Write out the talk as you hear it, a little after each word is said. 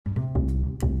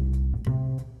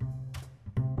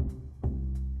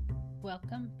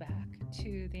Welcome back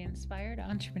to The Inspired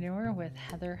Entrepreneur with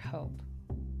Heather Hope.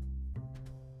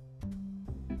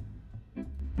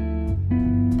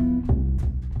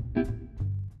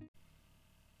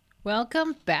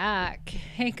 Welcome back.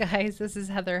 Hey guys, this is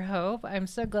Heather Hope. I'm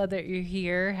so glad that you're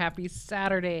here. Happy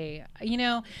Saturday.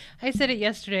 I said it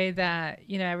yesterday that,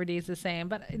 every day is the same,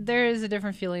 but there is a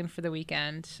different feeling for the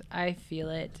weekend. I feel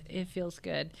it. It feels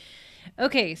good.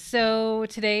 Okay, so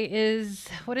today is,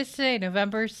 what is today?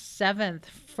 November 7th.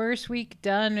 First week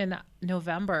done in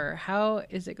November. How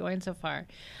is it going so far?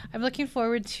 I'm looking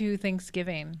forward to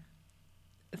Thanksgiving.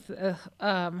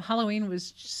 Halloween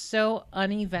was so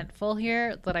uneventful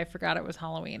here that I forgot it was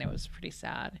Halloween. It was pretty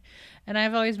sad. And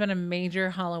I've always been a major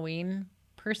Halloween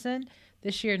person.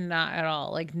 This year, not at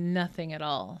all. Like nothing at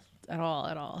all. At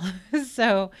all.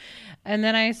 So, and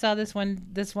then I saw this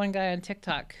one guy on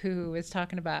TikTok who was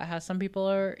talking about how some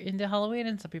people are into Halloween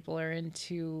and some people are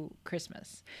into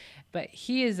Christmas. But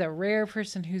he is a rare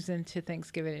person who's into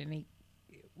Thanksgiving, and he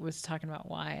was talking about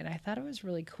why, and I thought it was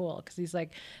really cool because he's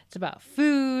like, it's about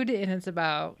food and it's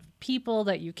about people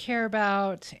that you care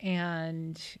about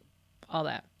and all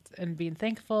that and being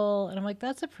thankful. And I'm like,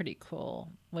 that's a pretty cool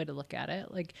way to look at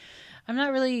it. Like, I'm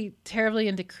not really terribly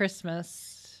into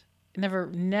Christmas.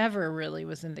 Never really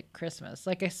was into Christmas.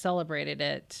 Like, I celebrated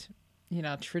it,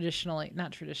 traditionally,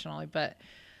 not traditionally, but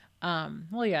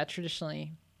well, yeah,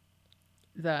 traditionally,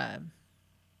 the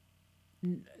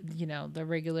the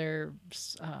regular,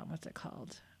 what's it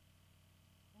called?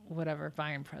 Whatever,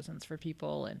 buying presents for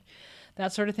people and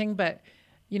that sort of thing. But,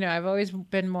 I've always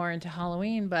been more into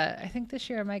Halloween, but I think this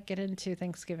year I might get into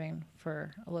Thanksgiving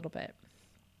for a little bit.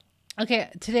 Okay,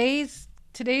 today's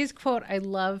quote. I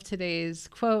love today's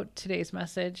quote, today's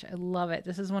message. I love it.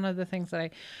 This is one of the things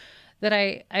I've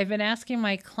been asking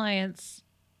my clients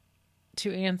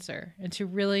to answer and to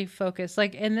really focus.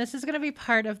 Like, and this is going to be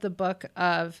part of the book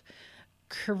of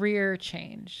career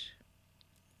change,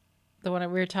 the one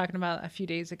we were talking about a few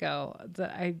days ago.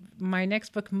 My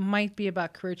next book might be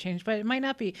about career change, but it might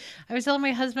not be. I was telling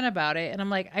my husband about it, and I'm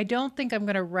like, I don't think I'm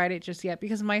going to write it just yet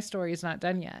because my story is not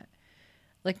done yet.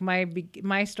 Like,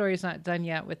 my story is not done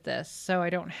yet with this, so I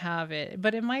don't have it.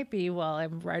 But it might be while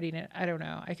I'm writing it. I don't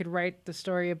know. I could write the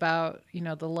story about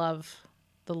the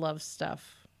love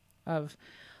stuff of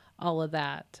all of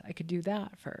that. I could do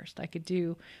that first.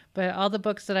 But all the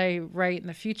books that I write in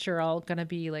the future are all going to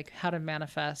be like how to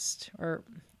manifest, or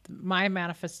my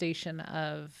manifestation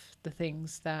of the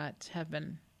things that have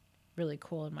been really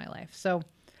cool in my life. So,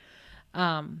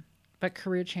 but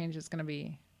career change is going to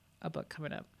be a book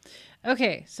coming up.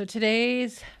 Okay, so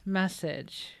today's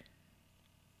message,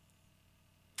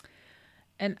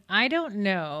 and I don't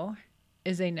know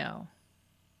is a no.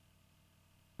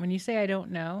 When you say I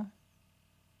don't know,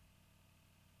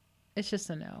 it's just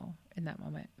a no in that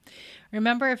moment.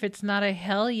 Remember, if it's not a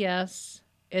hell yes,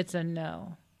 it's a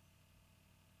no.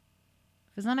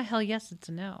 If it's not a hell yes, it's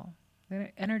a no.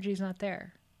 The energy's not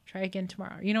there. Try again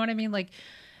tomorrow. You know what I mean? Like,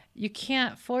 you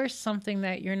can't force something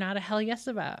that you're not a hell yes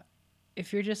about.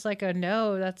 If you're just like a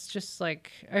no, that's just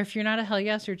like, or if you're not a hell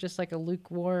yes, you're just like a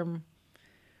lukewarm,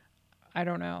 I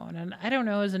don't know. And I don't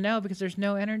know is a no because there's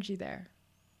no energy there.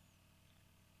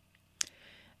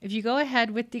 If you go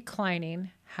ahead with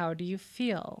declining, how do you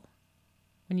feel?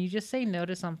 When you just say no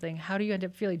to something, how do you end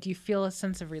up feeling? Do you feel a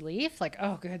sense of relief? Like,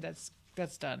 oh, good,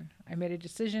 that's done. I made a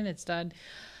decision, it's done.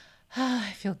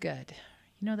 I feel good.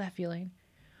 You know that feeling?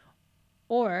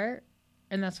 Or,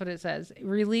 and that's what it says,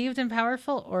 relieved and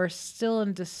powerful, or still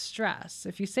in distress.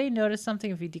 If you say no to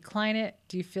something, if you decline it,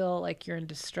 do you feel like you're in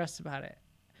distress about it?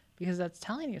 Because that's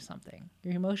telling you something.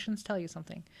 Your emotions tell you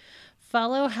something.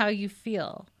 Follow how you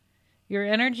feel. Your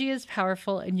energy is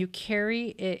powerful and you carry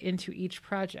it into each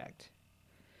project.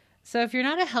 So if you're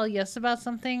not a hell yes about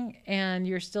something and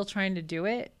you're still trying to do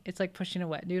it, it's like pushing a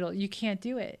wet noodle. You can't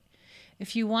do it.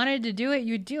 If you wanted to do it,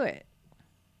 you'd do it.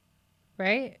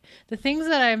 Right? The things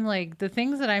that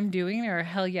I'm doing are a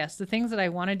hell yes. The things that I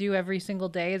want to do every single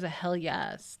day is a hell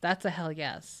yes. That's a hell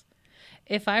yes.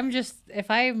 If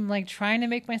I'm like trying to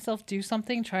make myself do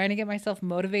something, trying to get myself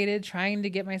motivated, trying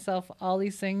to get myself all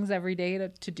these things every day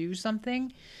to do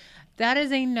something, that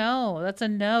is a no. That's a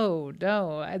no.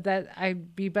 No, that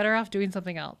I'd be better off doing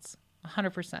something else.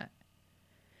 100%.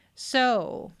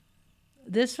 So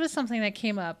this was something that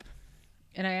came up,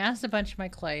 and I asked a bunch of my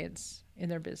clients in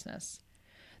their business,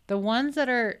 the ones that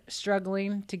are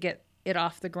struggling to get it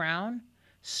off the ground,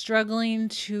 struggling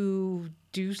to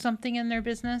do something in their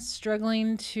business,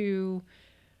 struggling to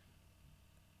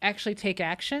actually take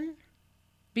action.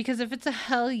 Because if it's a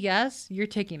hell yes, you're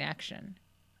taking action.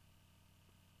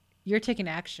 You're taking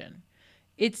action.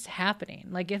 it's happening.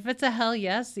 Like if it's a hell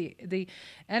yes, the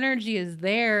energy is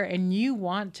there and you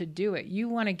want to do it. You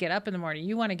want to get up in the morning.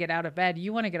 You want to get out of bed.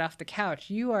 You want to get off the couch.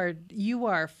 You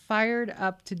are fired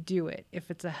up to do it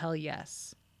if it's a hell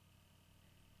yes.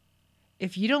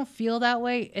 If you don't feel that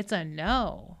way, it's a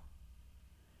no.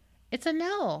 It's a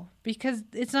no because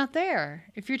it's not there.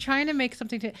 If you're trying to make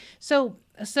something to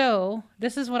so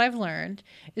this is what I've learned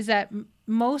is that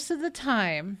most of the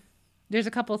time there's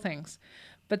a couple things.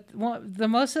 But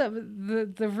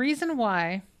the reason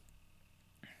why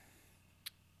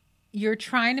you're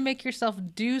trying to make yourself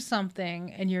do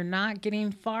something and you're not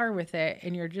getting far with it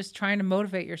and you're just trying to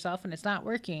motivate yourself and it's not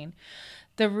working,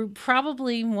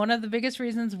 probably one of the biggest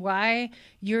reasons why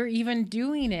you're even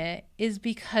doing it is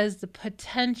because the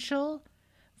potential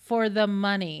for the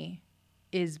money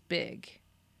is big.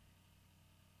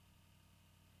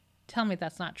 Tell me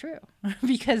that's not true.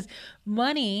 Because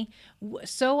money,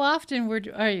 so often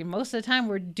most of the time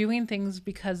we're doing things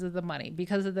because of the money,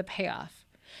 because of the payoff.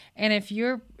 And if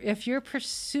you're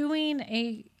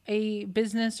pursuing a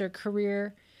business or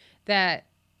career that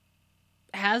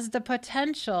has the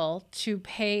potential to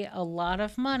pay a lot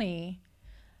of money,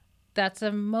 that's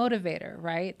a motivator,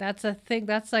 right? That's a thing.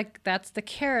 That's the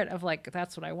carrot of like,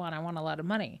 that's what I want. I want a lot of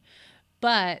money.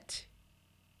 But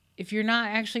if you're not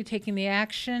actually taking the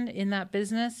action in that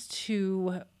business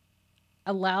to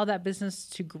allow that business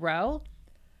to grow,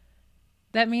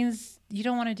 that means you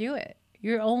don't want to do it.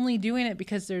 You're only doing it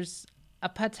because there's a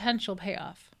potential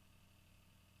payoff.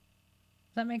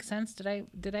 Does that make sense?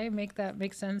 Did I make that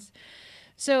make sense?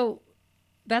 So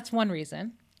that's one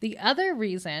reason. The other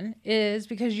reason is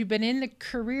because you've been in that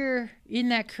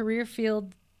career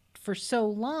field for so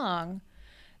long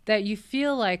that you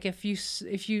feel like if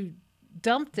you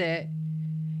dumped it,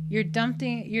 you're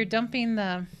dumping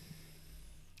the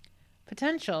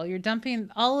potential. You're dumping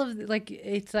all of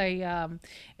it's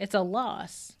a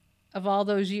loss of all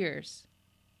those years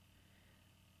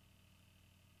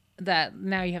that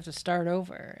now you have to start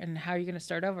over. And how are you going to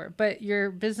start over? But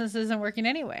your business isn't working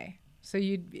anyway. So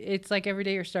it's like every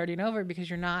day you're starting over because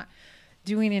you're not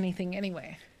doing anything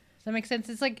anyway. Does that make sense?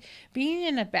 It's like being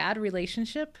in a bad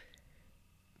relationship,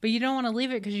 but you don't want to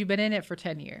leave it because you've been in it for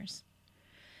 10 years.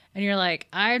 And you're like,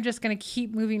 I'm just going to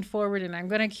keep moving forward and I'm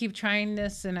going to keep trying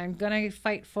this and I'm going to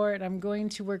fight for it. I'm going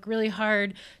to work really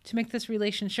hard to make this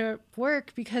relationship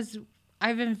work because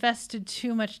I've invested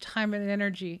too much time and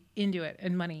energy into it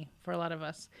and money for a lot of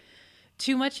us.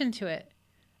 Too much into it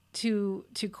to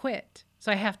quit.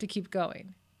 So I have to keep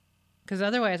going because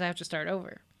otherwise I have to start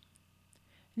over.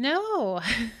 No,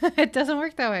 it doesn't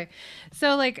work that way.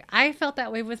 So like I felt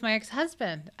that way with my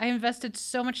ex-husband. I invested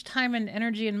so much time and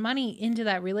energy and money into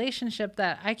that relationship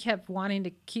that I kept wanting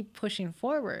to keep pushing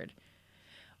forward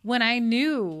when I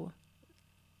knew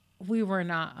we were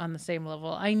not on the same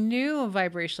level. I knew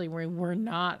vibrationally we were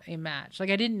not a match. Like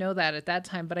I didn't know that at that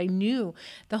time, but I knew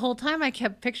the whole time. I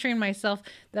kept picturing myself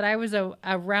that I was a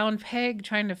round peg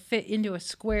trying to fit into a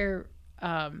square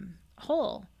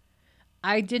hole.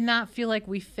 I did not feel like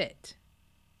we fit,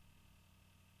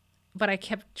 but I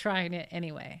kept trying it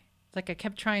anyway. It's like I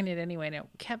kept trying it anyway and it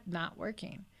kept not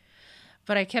working,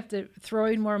 but I kept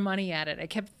throwing more money at it. I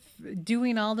kept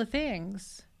doing all the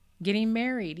things, getting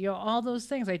married, all those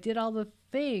things. I did all the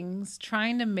things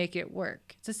trying to make it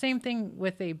work. It's the same thing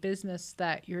with a business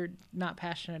that you're not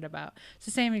passionate about. It's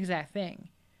the same exact thing.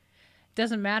 It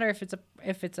doesn't matter if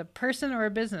it's a person or a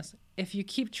business. If you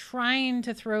keep trying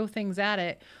to throw things at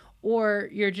it, or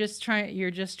you're just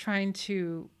trying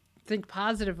to think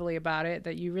positively about it,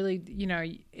 that you really,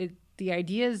 the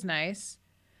idea is nice.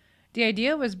 The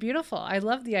idea was beautiful. I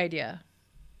love the idea.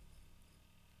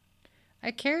 I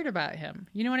cared about him.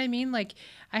 You know what I mean? Like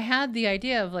I had the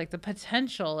idea of like the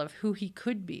potential of who he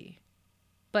could be,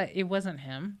 but it wasn't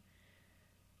him.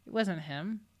 It wasn't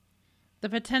him. The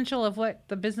potential of what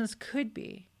the business could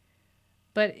be.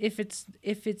 But if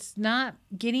it's not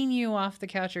getting you off the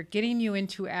couch or getting you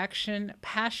into action,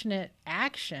 passionate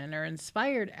action or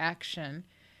inspired action,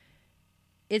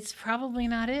 it's probably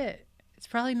not it. It's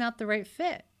probably not the right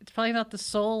fit. It's probably not the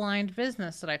soul-aligned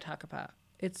business that I talk about.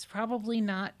 It's probably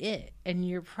not it. And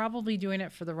you're probably doing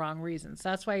it for the wrong reasons.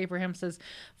 That's why Abraham says,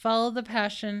 follow the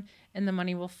passion and the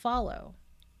money will follow.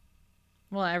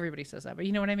 Well, everybody says that, but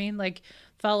you know what I mean? Like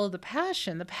follow the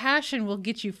passion. The passion will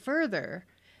get you further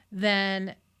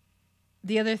than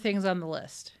the other things on the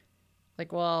list.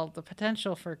 Like, well, the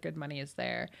potential for good money is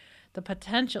there. The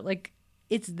potential, like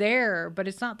it's there, but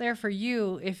it's not there for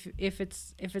you if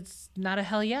it's not a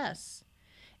hell yes.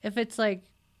 If it's like,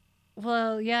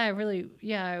 well, yeah,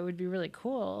 it would be really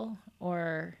cool,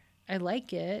 or I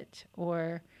like it,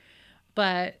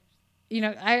 but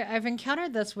I've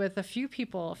encountered this with a few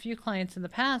people, a few clients in the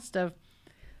past of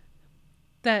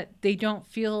that they don't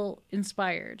feel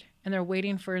inspired and they're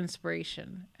waiting for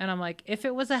inspiration. And I'm like, if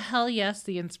it was a hell yes,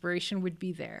 the inspiration would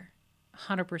be there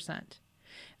 100%.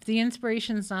 If the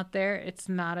inspiration's not there, it's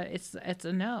not it's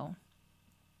a no.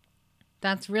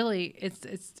 That's really,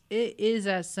 it is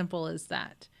as simple as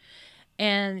that.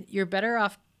 And you're better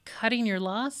off cutting your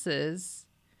losses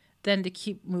than to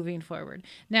keep moving forward.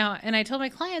 Now, and I told my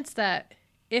clients that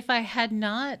if I had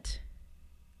not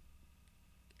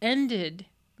ended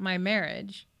my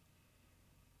marriage,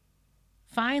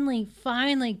 finally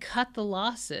cut the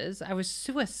losses, I was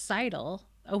suicidal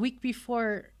a week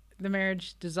before the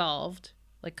marriage dissolved,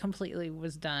 like completely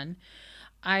was done.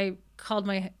 I called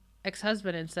my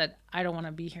ex-husband and said, I don't want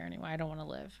to be here anymore. I don't want to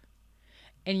live.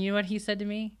 And you know what he said to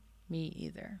me? Me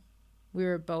either. We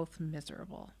were both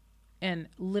miserable. And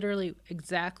literally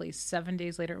exactly 7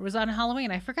 days later, it was on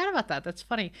Halloween. I forgot about that. That's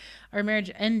funny. Our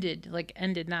marriage ended,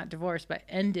 not divorce, but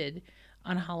ended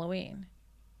on Halloween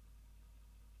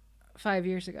 5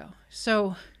 years ago.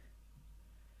 So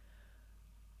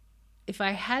if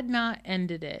I had not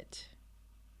ended it,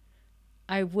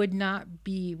 I would not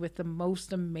be with the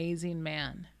most amazing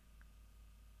man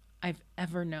I've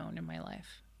ever known in my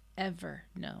life. Ever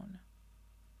known.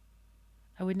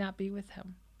 I would not be with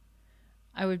him.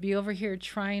 I would be over here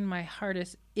trying my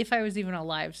hardest, if I was even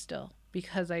alive still,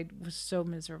 because I was so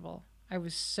miserable.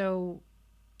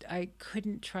 I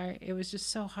couldn't try. It was just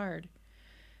so hard.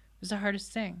 It was the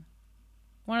hardest thing.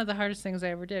 One of the hardest things I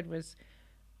ever did was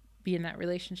be in that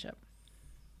relationship.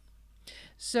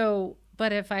 So,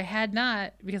 but if I had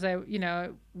not, because I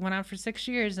went on for 6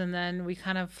 years and then we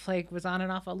kind of was on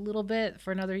and off a little bit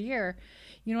for another year.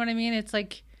 You know what I mean? It's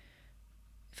like,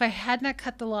 if I had not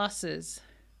cut the losses,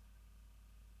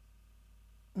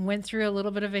 went through a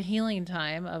little bit of a healing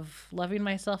time of loving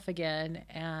myself again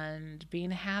and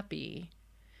being happy.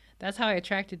 That's how I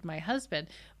attracted my husband.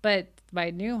 But my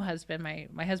new husband,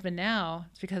 my husband now,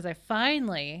 it's because I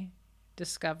finally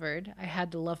discovered I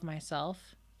had to love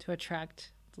myself to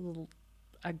attract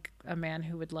a man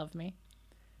who would love me,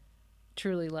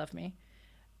 truly love me.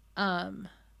 If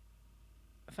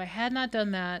I had not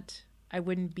done that, I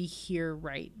wouldn't be here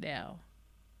right now.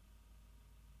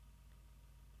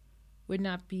 Would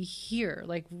not be here,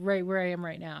 right where I am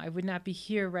right now. I would not be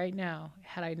here right now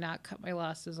had I not cut my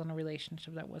losses on a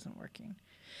relationship that wasn't working.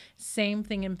 Same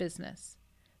thing in business.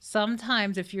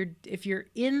 Sometimes if you're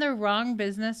in the wrong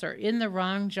business or in the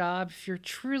wrong job, if you're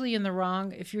truly in the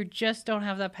wrong, if you just don't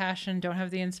have that passion, don't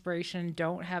have the inspiration,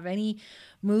 don't have any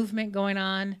movement going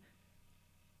on,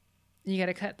 you got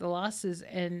to cut the losses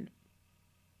and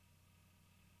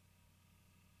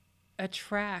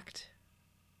attract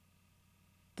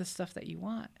the stuff that you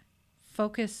want.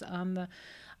 Focus on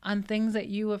things that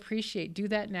you appreciate. Do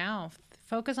that now.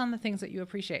 Focus on the things that you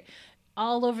appreciate.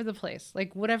 All over the place,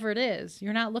 whatever it is.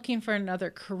 You're not looking for another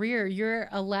career. You're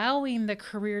allowing the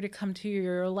career to come to you.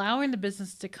 You're allowing the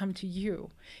business to come to you.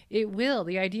 It will.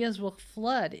 The ideas will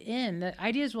flood in. The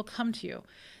ideas will come to you.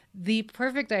 The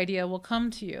perfect idea will come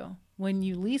to you when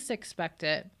you least expect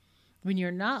it, when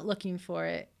you're not looking for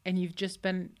it, and you've just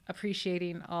been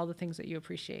appreciating all the things that you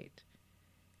appreciate.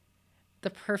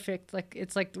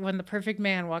 It's like when the perfect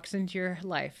man walks into your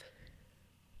life.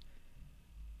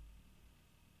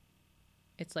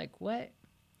 It's like, what?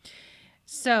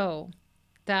 So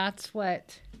that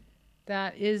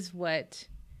is what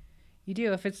you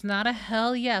do. If it's not a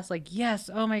hell yes, yes,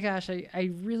 oh my gosh,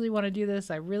 I really want to do this.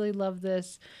 I really love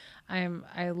this.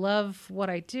 I love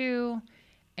what I do.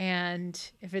 And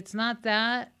if it's not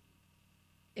that,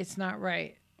 it's not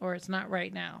right, or it's not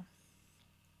right now.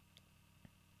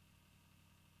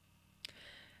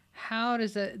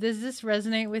 Does this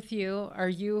resonate with you? Are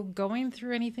you going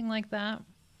through anything like that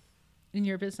in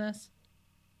your business?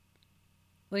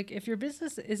 If your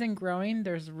business isn't growing,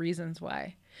 there's reasons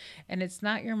why. And it's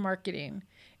not your marketing.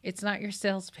 It's not your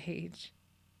sales page.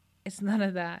 It's none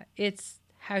of that. It's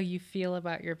how you feel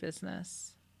about your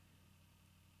business.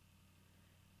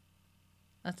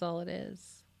 That's all it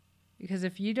is. Because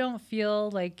if you don't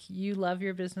feel like you love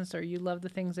your business or you love the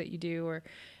things that you do or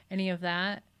any of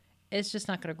that, it's just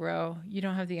not going to grow. You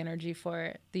don't have the energy for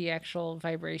it, the actual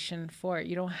vibration for it.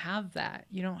 You don't have that.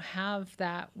 You don't have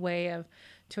that way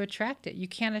to attract it. You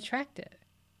can't attract it.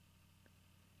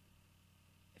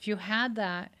 If you had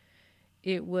that,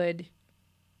 it would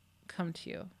come to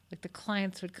you. The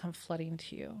clients would come flooding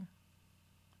to you.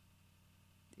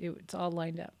 It's all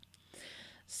lined up.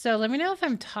 So let me know if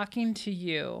I'm talking to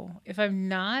you. If I'm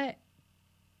not,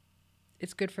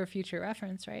 it's good for future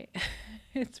reference, right?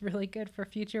 It's really good for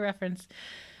future reference.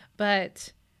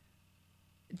 But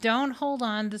don't hold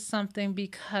on to something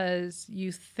because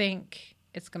you think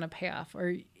it's going to pay off,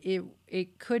 or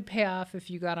it could pay off if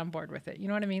you got on board with it. You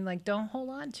know what I mean? Like, don't hold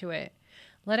on to it.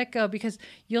 Let it go, because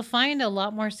you'll find a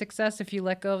lot more success if you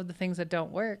let go of the things that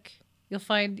don't work. You'll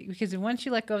find, because once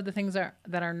you let go of the things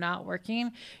that are not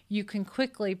working, you can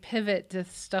quickly pivot to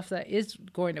stuff that is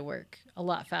going to work a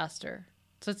lot faster.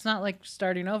 So it's not like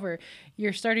starting over.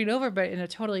 You're starting over, but in a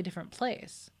totally different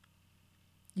place.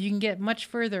 You can get much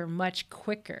further, much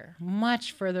quicker,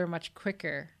 much further, much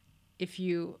quicker if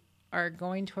you are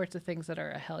going towards the things that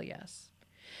are a hell yes.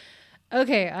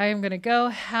 Okay, I am going to go.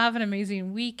 Have an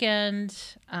amazing weekend.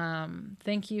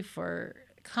 Thank you for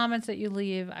comments that you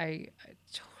leave. I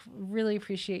really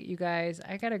appreciate you guys.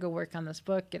 I got to go work on this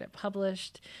book, get it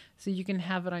published so you can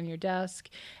have it on your desk.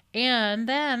 And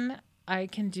then I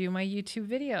can do my YouTube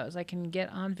videos. I can get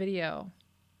on video.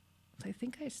 I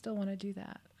think I still want to do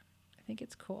that. I think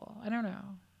it's cool. I don't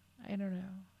know.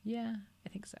 Yeah, I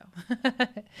think so.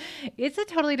 It's a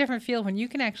totally different feel when you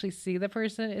can actually see the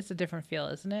person. It's a different feel,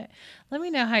 isn't it? Let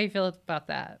me know how you feel about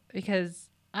that, because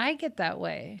I get that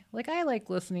way. Like, I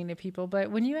like listening to people, but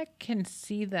when you can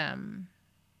see them,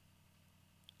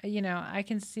 I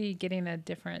can see getting a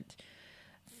different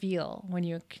feel when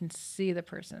you can see the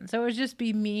person. So it would just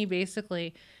be me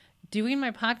basically doing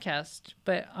my podcast,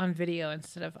 but on video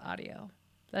instead of audio.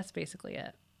 That's basically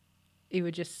it. You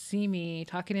would just see me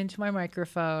talking into my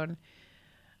microphone.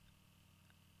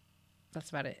 That's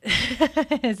about it.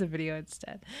 It's a video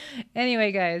instead.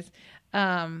 Anyway, guys,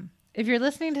 if you're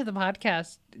listening to the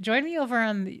podcast, join me over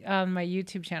on my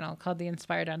YouTube channel called The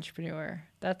Inspired Entrepreneur.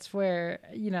 That's where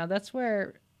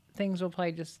things will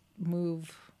probably just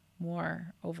move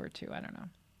more over to. I don't know,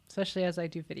 especially as I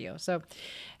do video. So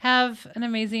have an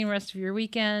amazing rest of your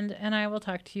weekend, and I will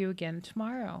talk to you again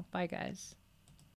tomorrow. Bye, guys.